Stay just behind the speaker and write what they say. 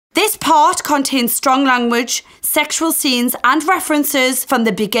This part contains strong language, sexual scenes and references from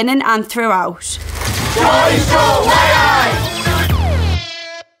the beginning and throughout. Geordie Shore,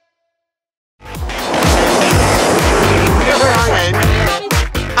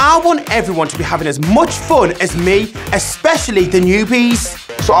 I want everyone to be having as much fun as me, especially the newbies.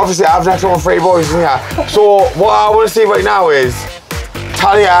 So obviously I've next on 3 boys in here. So what I want to see right now is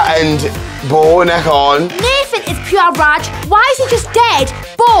Talia and Beau neck on. Nathan is pure raj. Why is he just dead?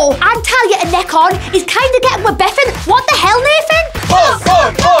 Beau and Talia and neck on. He's kind of getting with Bethan. What the hell, Nathan?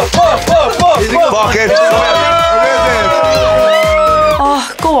 Fuck it.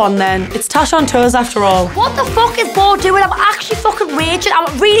 Oh, go on then. It's Tash on tours after all. What the fuck is Beau doing? I'm actually fucking raging.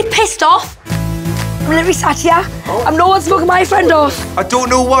 I'm really pissed off. I'm literally sat here. I'm no one's mugging my friend off. I don't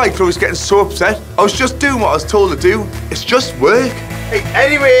know why Chloe's getting so upset. I was just doing what I was told to do. It's just work. Hey,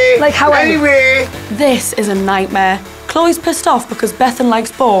 anyway. Like how? Anyway. This is a nightmare. Chloe's pissed off because Bethan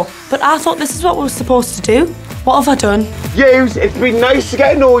likes Beau, but I thought this is what we were supposed to do. What have I done? Yous, it's been nice to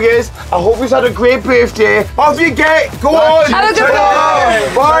get to know yous. I hope you've had a great birthday. Off you get. Go on. Have a good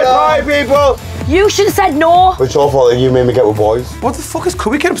day. Bye, people. You should have said no. It's your fault that you made me get with boys. What the fuck is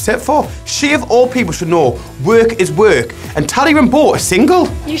Chloe getting upset for? She of all people should know work is work, and Talia and Beau are single.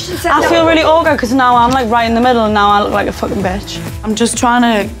 You should have said I feel really awkward because now I'm like right in the middle and now I look like a fucking bitch. I'm just trying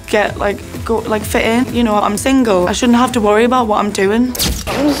to get fit in. You know, I'm single. I shouldn't have to worry about what I'm doing.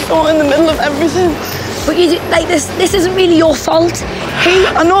 I'm so in the middle of everything. But you like this isn't really your fault.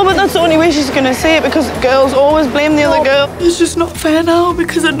 I know, but that's the only way she's gonna say it because girls always blame the other girl. It's just not fair now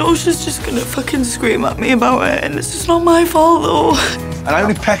because I know she's just gonna fucking scream at me about it and it's just not my fault though. And I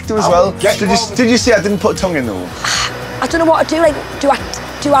only pecked her as well. Did you see I didn't put tongue in though? I don't know what to do. Like,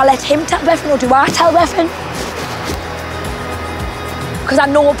 do I let him tell Bethan or do I tell Bethan? Because I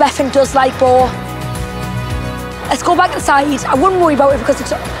know Bethan does like Beau. Let's go back inside. I wouldn't worry about it because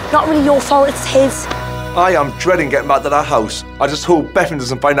it's not really your fault, it's his. I am dreading getting back to that house. I just hope Bethan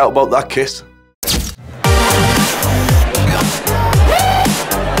doesn't find out about that kiss.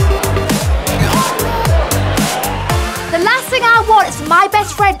 The last thing I want is for my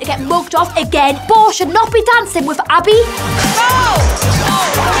best friend to get mugged off again. Beau should not be dancing with Abby.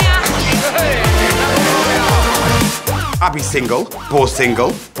 Abby's single, Beau's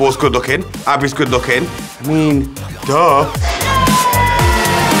single, Beau's good looking, Abby's good looking. I mean, duh.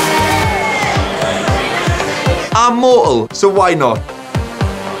 I'm mortal, so why not?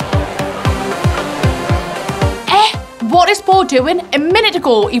 What is Beau doing? A minute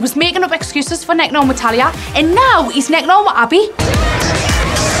ago, he was making up excuses for necking on with Talia, and now he's necking on with Abby.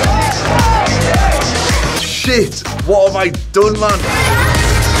 Shit, what have I done, man?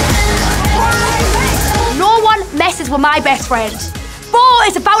 No one messes with my best friend. Beau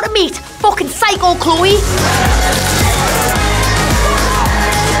is about to meet fucking psycho Chloe.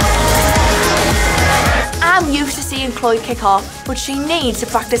 I'm used to seeing Chloe kick off, but she needs to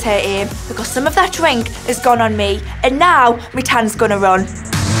practice her aim because some of that drink has gone on me, and now my tan's gonna run.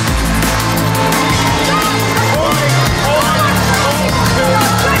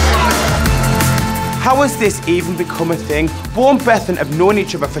 How has this even become a thing? Beau and Bethan have known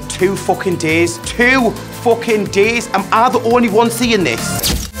each other for 2 fucking days. 2 fucking days. Am I the only one seeing this?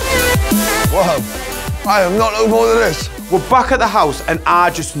 Wow. I am not looking forward to this. We're back at the house and I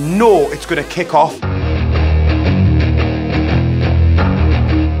just know it's gonna kick off.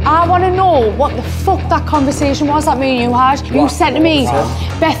 I want to know what the fuck that conversation was that me and you had. You said to me,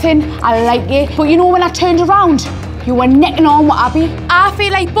 Bethan, I like you. But you know when I turned around, you were necking on with Abby. I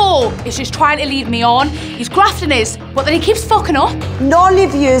feel like Beau is just trying to lead me on. He's grafting us, but then he keeps fucking up. None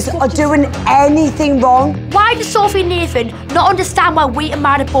of yous are doing anything wrong. Why does Sophie and Nathan not understand why we are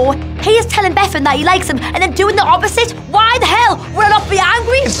mad at Beau? He is telling Bethan that he likes him and then doing the opposite. Why the hell would I not be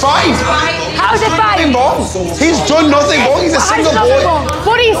angry? It's fine. How is it fine? He's done nothing wrong. He's a single boy.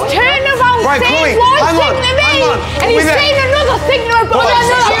 But he's turning around saying one thing to me and he's saying another thing to another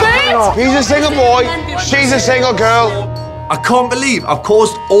bird. He's a single boy. She's a single girl. I can't believe I've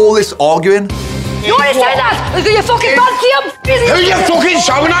caused all this arguing. You only say that because you fucking fancy him. Who are you fucking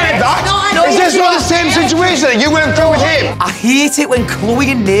shouting at that? Is this not the same situation that you went through with him? I hate it when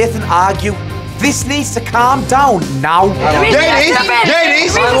Chloe and Nathan argue. This needs to calm down now. Yeah, it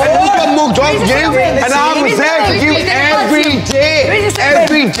is. And we got mugged off you, and I was there for you every day.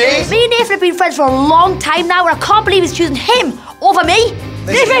 Every day. Me and Nathan have been friends for a long time now, and I can't believe he's choosing him over me.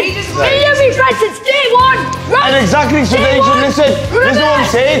 Nathan, me and me friends since day one. Right? And exactly, so then you should listen. Listen what I'm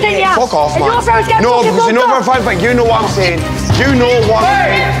saying. Fuck off, man. No, because you know what I'm fighting. You know what I'm saying. You know what I'm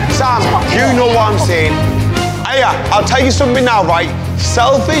saying. Sam, you know what I'm saying. Yeah, I'll tell you something now, right?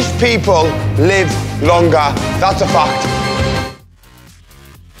 Selfish people live longer. That's a fact.